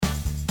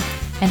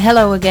And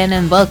hello again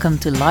and welcome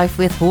to Life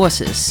with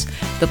Horses,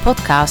 the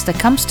podcast that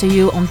comes to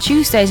you on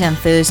Tuesdays and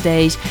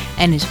Thursdays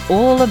and is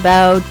all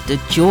about the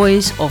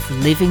joys of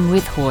living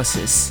with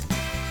horses.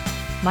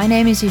 My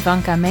name is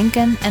Ivanka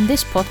Menken and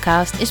this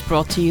podcast is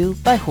brought to you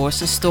by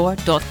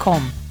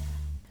horsesstore.com.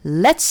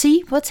 Let's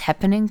see what's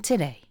happening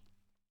today.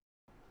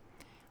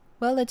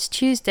 Well, it's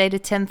Tuesday the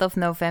 10th of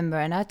November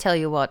and I tell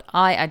you what,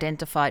 I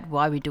identified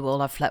why we do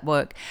all our flat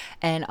work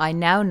and I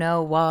now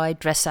know why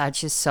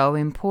dressage is so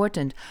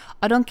important.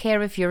 I don't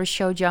care if you're a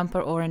show jumper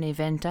or an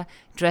eventer,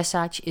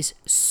 dressage is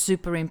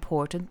super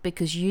important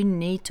because you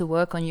need to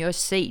work on your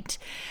seat.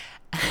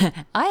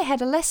 I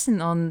had a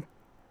lesson on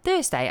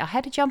Thursday. I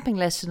had a jumping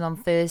lesson on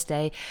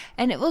Thursday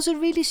and it was a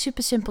really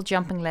super simple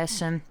jumping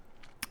lesson.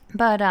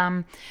 But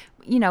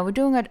we're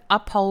doing it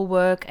uphold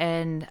work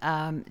and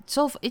it's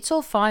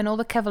all fine. All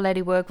the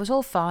cavaletti work was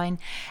all fine.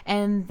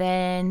 And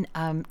then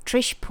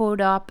Trish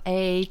put up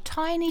a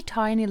tiny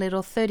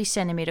little 30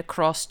 centimeter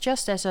cross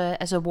just as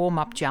a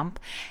warm-up jump.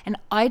 And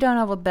I don't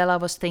know what Bella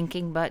was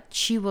thinking, but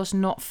she was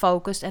not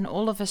focused. And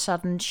all of a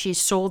sudden she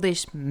saw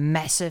this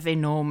massive,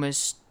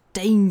 enormous,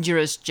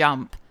 dangerous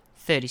jump,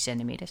 30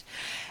 centimeters.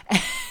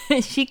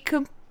 She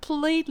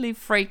completely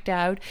freaked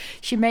out.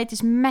 She made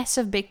this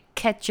massive big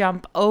cat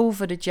jump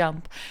over the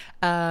jump.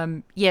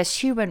 Yes,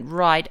 she went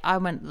right, I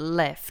went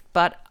left,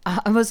 but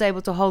I was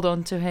able to hold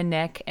on to her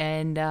neck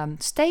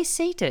and stay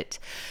seated.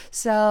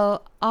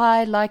 So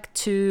I like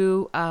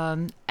to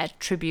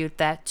attribute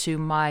that to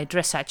my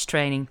dressage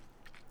training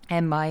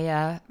and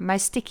my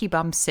sticky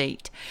bum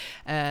seat,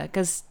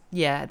 because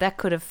that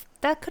could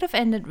have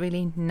ended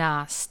really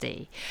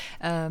nasty.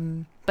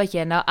 But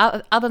yeah, no.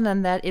 Other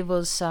than that, it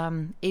was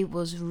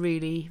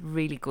really,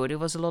 really good.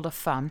 It was a lot of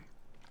fun.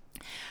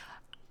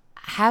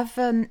 Have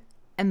an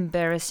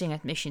embarrassing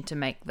admission to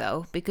make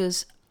though,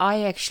 because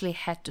I actually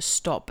had to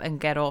stop and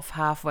get off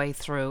halfway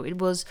through.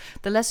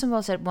 The lesson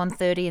was at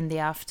 1:30 in the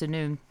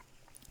afternoon,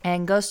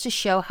 and goes to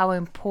show how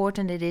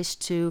important it is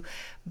to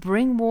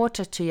bring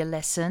water to your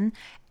lesson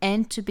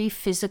and to be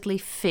physically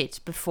fit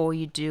before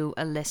you do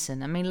a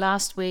lesson. I mean,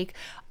 last week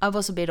I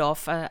was a bit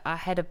off. I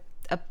had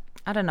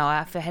I don't know,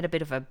 I had a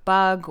bit of a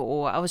bug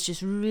or I was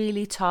just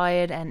really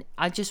tired and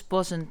I just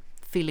wasn't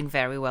feeling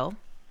very well.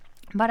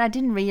 But I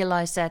didn't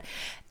realize that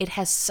it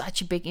has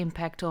such a big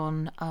impact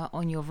on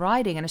your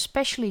riding and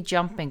especially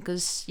jumping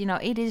because,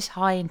 it is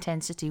high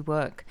intensity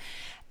work.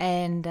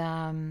 And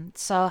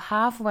so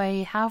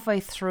halfway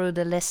through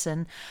the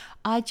lesson,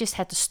 I just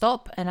had to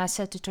stop and I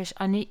said to Trish,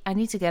 I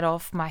need to get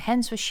off. My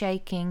hands were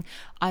shaking.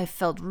 I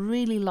felt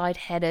really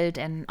lightheaded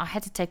and I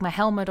had to take my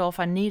helmet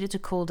off. I needed to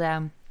cool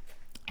down.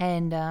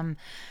 And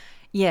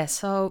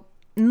so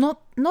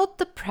not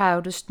the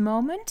proudest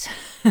moment,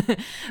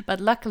 but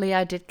luckily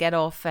I did get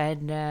off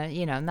and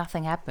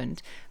nothing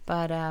happened.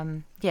 But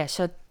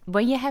so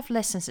when you have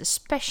lessons,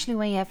 especially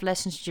when you have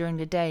lessons during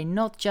the day,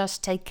 not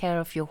just take care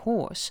of your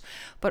horse,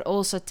 but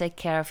also take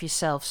care of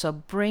yourself. So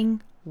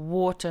bring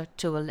water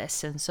to a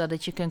lesson so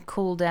that you can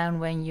cool down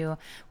when you're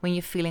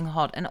feeling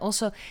hot, and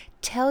also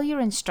tell your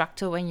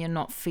instructor when you're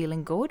not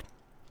feeling good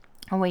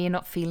or when you're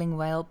not feeling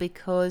well,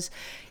 because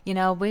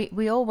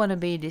we all want to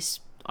be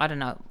this, I don't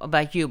know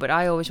about you, but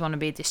I always want to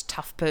be this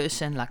tough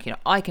person, like,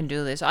 I can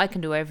do this, I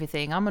can do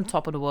everything, I'm on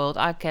top of the world,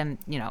 I can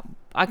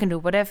do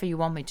whatever you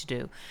want me to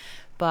do.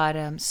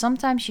 But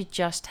sometimes you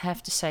just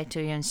have to say to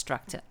your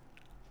instructor,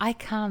 I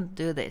can't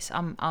do this.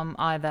 I'm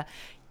either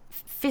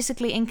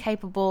physically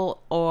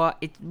incapable or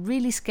it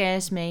really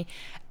scares me.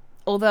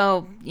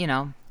 Although,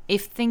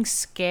 if things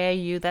scare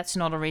you, that's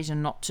not a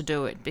reason not to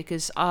do it,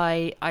 because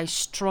I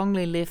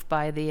strongly live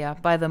by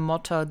the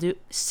motto, do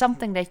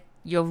something that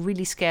you're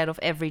really scared of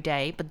every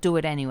day, but do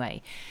it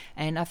anyway.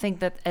 And I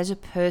think that as a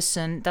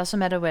person, doesn't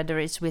matter whether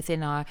it's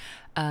within our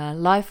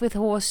life with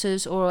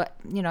horses or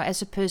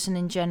as a person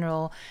in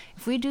general,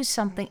 if we do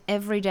something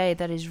every day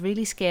that is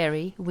really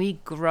scary, we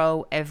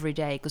grow every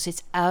day because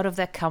it's out of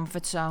that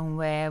comfort zone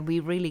where we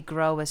really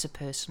grow as a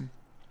person.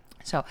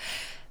 So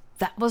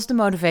that was the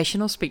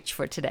motivational speech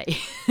for today.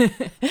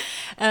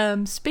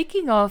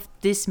 Speaking of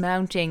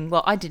dismounting,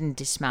 well, I didn't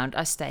dismount,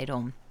 I stayed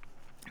on.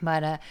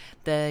 But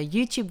the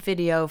YouTube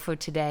video for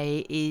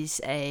today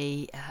is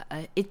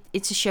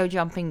it's a show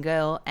jumping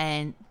girl,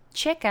 and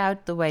check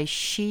out the way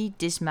she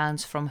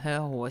dismounts from her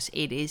horse.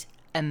 It is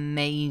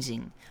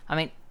amazing. I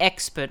mean,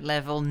 expert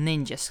level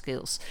ninja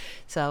skills.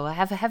 So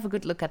have a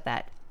good look at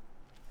that.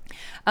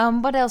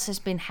 What else has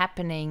been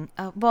happening?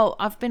 Well,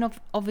 I've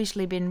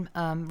obviously been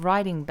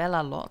riding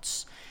Bella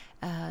lots.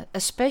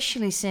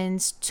 Especially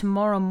since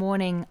tomorrow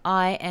morning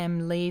I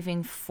am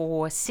leaving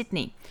for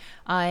Sydney.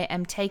 I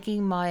am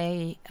taking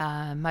my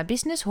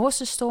business,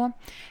 Horses Store,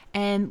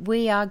 and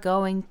we are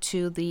going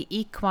to the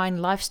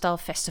Equine Lifestyle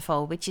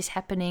Festival, which is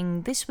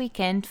happening this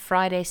weekend,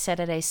 Friday,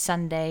 Saturday,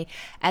 Sunday,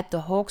 at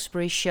the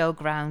Hawkesbury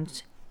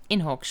Showground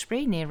in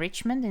Hawkesbury, near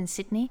Richmond in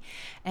Sydney.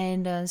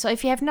 And so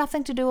if you have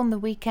nothing to do on the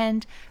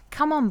weekend,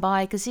 come on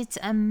by, because it's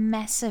a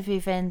massive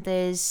event.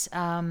 There's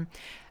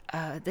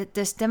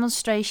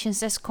demonstrations,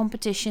 there's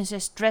competitions,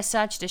 there's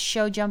dressage, there's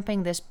show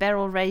jumping, there's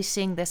barrel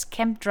racing, there's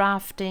camp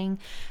drafting,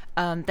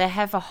 They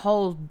have a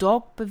whole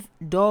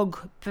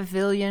dog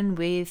pavilion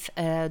with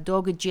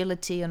dog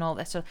agility and all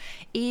that. So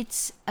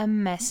it's a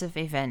massive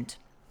event.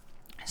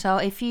 So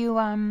if you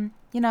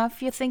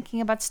if you're thinking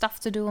about stuff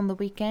to do on the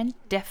weekend,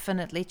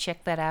 definitely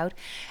check that out.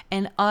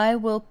 And I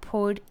will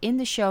put in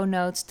the show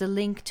notes the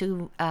link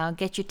to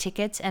get your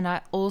tickets, and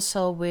I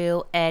also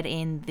will add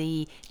in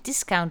the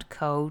discount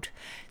code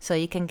so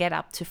you can get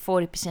up to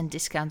 40%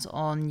 discounts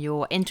on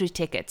your entry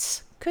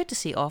tickets,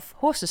 courtesy of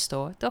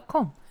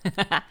horsesstore.com.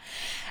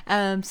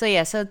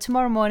 So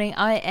tomorrow morning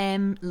I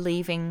am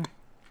leaving.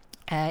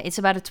 It's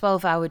about a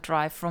 12-hour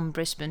drive from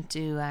Brisbane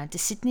to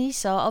Sydney,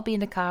 so I'll be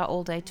in the car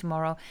all day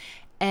tomorrow.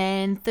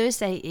 And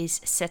Thursday is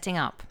setting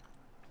up.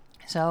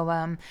 So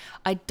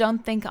I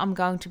don't think I'm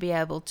going to be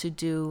able to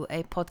do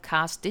a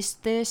podcast this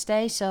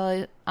Thursday,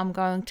 so I'm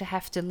going to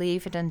have to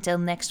leave it until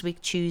next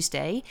week,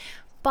 Tuesday.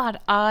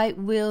 But I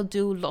will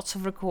do lots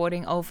of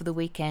recording over the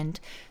weekend,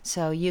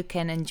 so you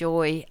can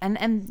enjoy.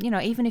 And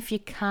even if you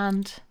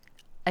can't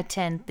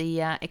attend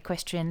the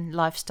Equestrian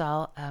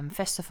Lifestyle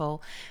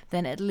Festival,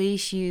 then at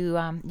least you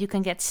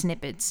can get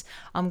snippets.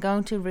 I'm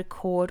going to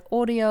record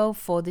audio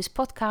for this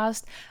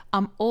podcast.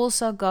 I'm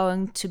also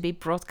going to be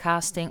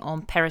broadcasting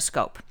on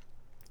Periscope.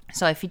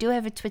 So if you do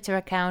have a Twitter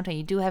account and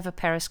you do have a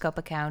Periscope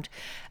account,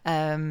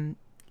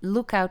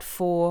 look out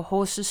for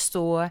Horses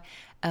Store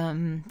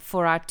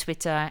for our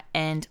Twitter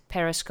and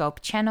Periscope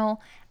channel.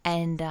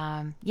 And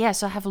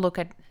so have a look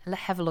at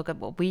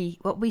what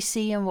we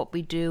see and what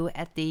we do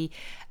at the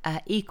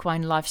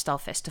Equine Lifestyle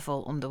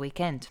Festival on the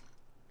weekend.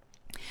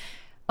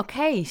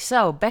 Okay,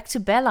 so back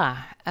to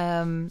Bella.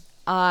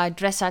 Our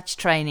dressage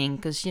training,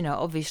 because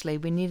obviously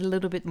we need a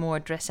little bit more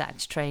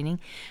dressage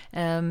training.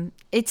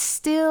 It's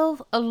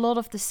still a lot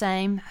of the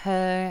same.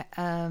 Her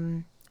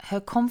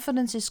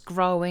confidence is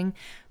growing,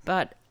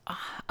 but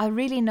I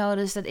really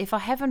noticed that if I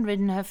haven't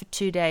ridden her for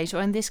 2 days,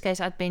 or in this case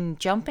I've been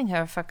jumping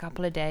her for a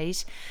couple of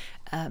days,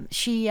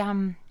 she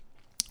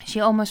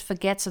almost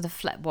forgets the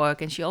flat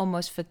work, and she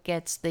almost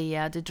forgets the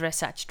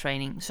dressage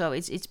training. So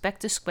it's back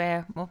to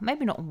square, well,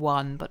 maybe not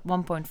 1, but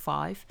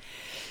 1.5.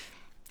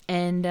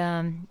 And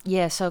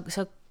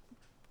so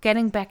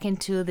getting back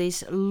into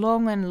this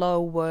long and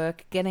low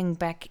work, getting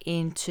back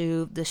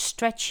into the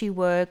stretchy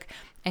work,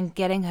 and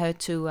getting her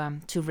to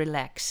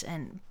relax.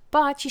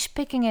 But she's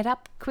picking it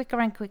up quicker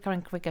and quicker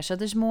and quicker. So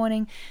this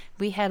morning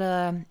we had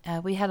a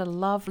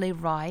lovely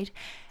ride,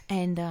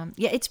 and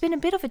it's been a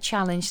bit of a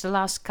challenge the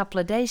last couple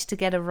of days to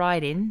get a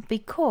ride in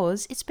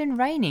because it's been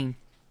raining.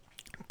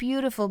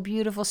 Beautiful,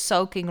 beautiful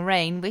soaking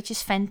rain, which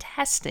is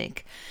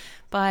fantastic.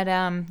 But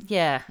I'm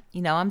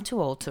too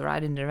old to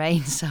ride in the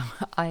rain, so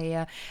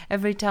I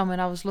every time when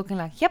I was looking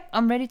like, yep,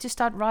 I'm ready to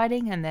start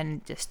riding, and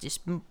then just this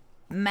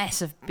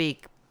massive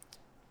big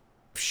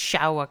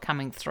shower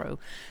coming through.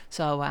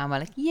 So I'm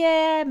like,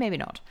 yeah, maybe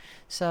not.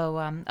 So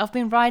I've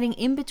been riding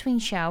in between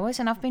showers,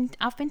 and I've been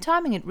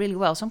timing it really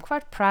well. So I'm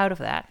quite proud of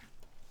that.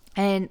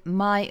 And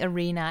my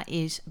arena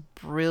is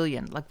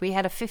brilliant. Like, we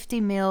had a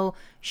 50 ml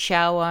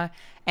shower,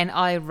 and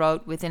I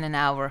rode within an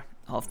hour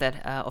of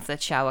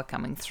that shower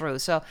coming through.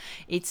 So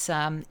it's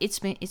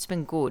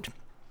been good.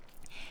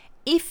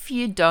 If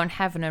you don't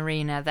have an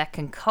arena that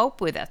can cope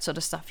with that sort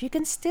of stuff, you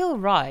can still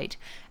ride.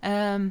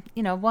 One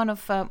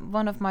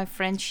of my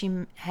friends,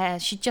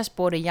 she just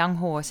bought a young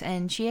horse,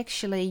 and she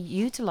actually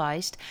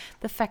utilized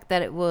the fact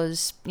that it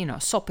was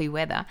soppy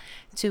weather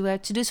to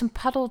do some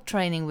puddle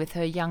training with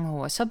her young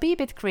horse. So be a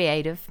bit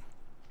creative.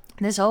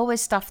 There's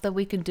always stuff that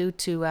we can do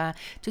to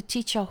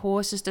teach our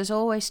horses. There's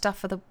always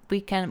stuff that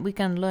we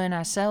can learn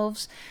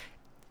ourselves.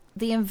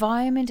 The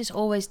environment is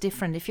always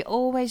different. If you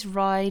always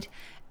ride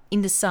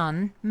in the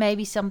sun,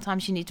 maybe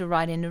sometimes you need to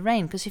ride in the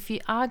rain, because if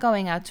you are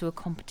going out to a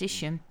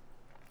competition,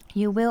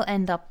 you will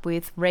end up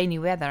with rainy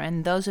weather.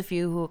 And those of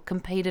you who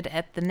competed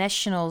at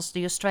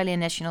the Australian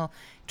National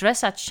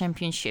Dressage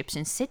Championships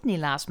in Sydney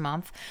last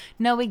month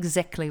know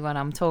exactly what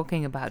I'm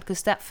talking about,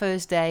 because that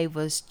first day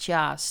was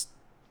just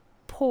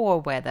poor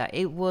weather.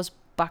 It was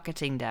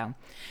bucketing down.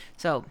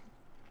 So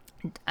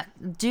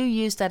do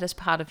use that as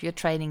part of your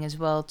training as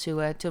well,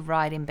 to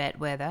ride in bad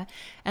weather.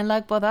 And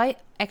like what I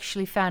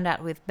actually found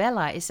out with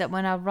Bella is that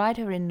when I ride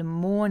her in the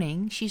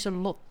morning, she's a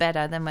lot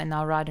better than when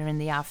I ride her in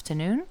the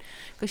afternoon,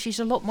 because she's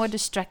a lot more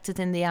distracted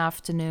in the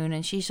afternoon,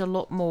 and she's a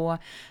lot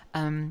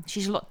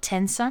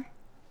tenser.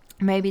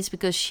 Maybe it's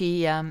because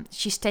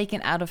she's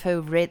taken out of her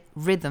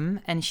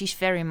rhythm, and she's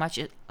very much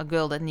a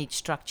girl that needs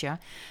structure.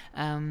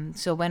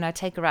 So when I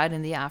take her out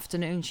in the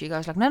afternoon, she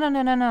goes like,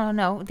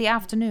 no. The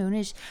afternoon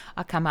is,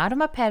 I come out of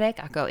my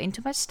paddock, I go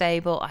into my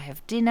stable, I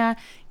have dinner.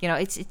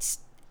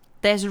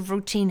 There's a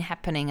routine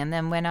happening, and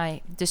then when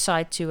I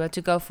decide to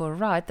go for a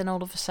ride, then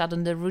all of a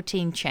sudden the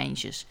routine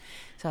changes.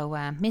 So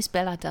Miss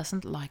Bella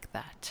doesn't like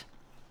that.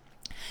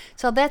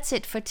 So that's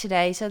it for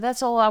today. So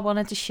that's all I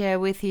wanted to share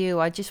with you.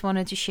 I just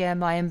wanted to share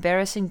my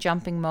embarrassing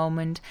jumping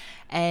moment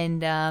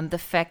and the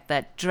fact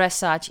that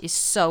dressage is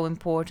so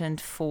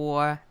important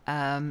for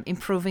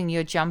improving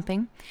your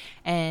jumping,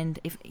 and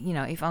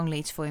if only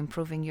it's for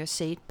improving your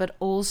seat. But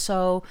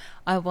also,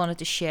 I wanted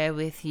to share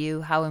with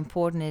you how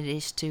important it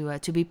is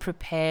to be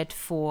prepared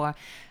for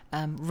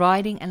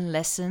riding and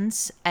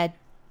lessons at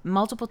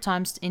multiple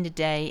times in the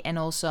day, and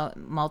also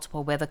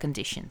multiple weather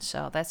conditions.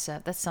 So that's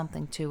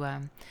something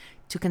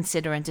to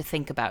consider and to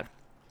think about.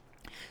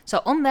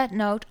 So on that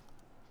note,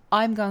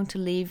 I'm going to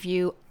leave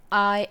you.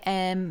 I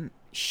am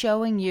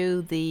showing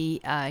you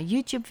the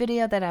YouTube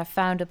video that I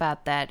found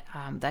about that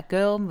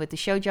girl with the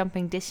show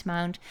jumping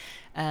dismount.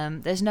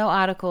 There's no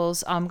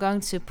articles. I'm going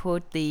to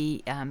put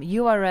the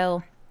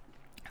URL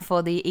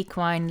for the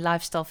Equine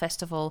Lifestyle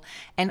Festival,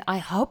 and I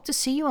hope to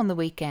see you on the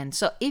weekend.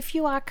 So if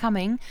you are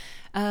coming,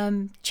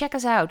 check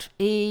us out.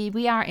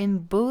 We are in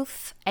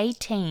booth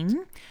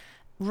 18,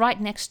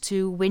 right next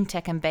to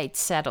Wintec and Bates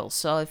saddles.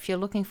 So if you're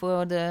looking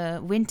for the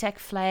Wintec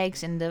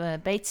flags and the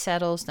Bates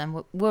saddles,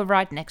 then we're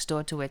right next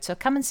door to it. So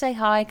come and say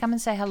hi, come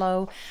and say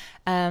hello.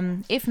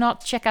 If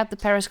not, check out the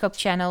Periscope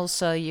channel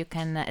so you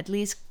can at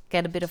least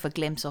get a bit of a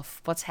glimpse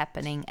of what's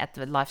happening at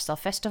the Lifestyle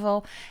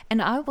Festival.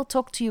 And I will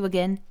talk to you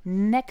again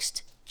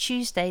next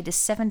Tuesday, the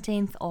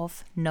 17th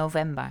of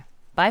November.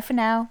 Bye for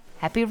now.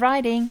 Happy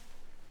riding.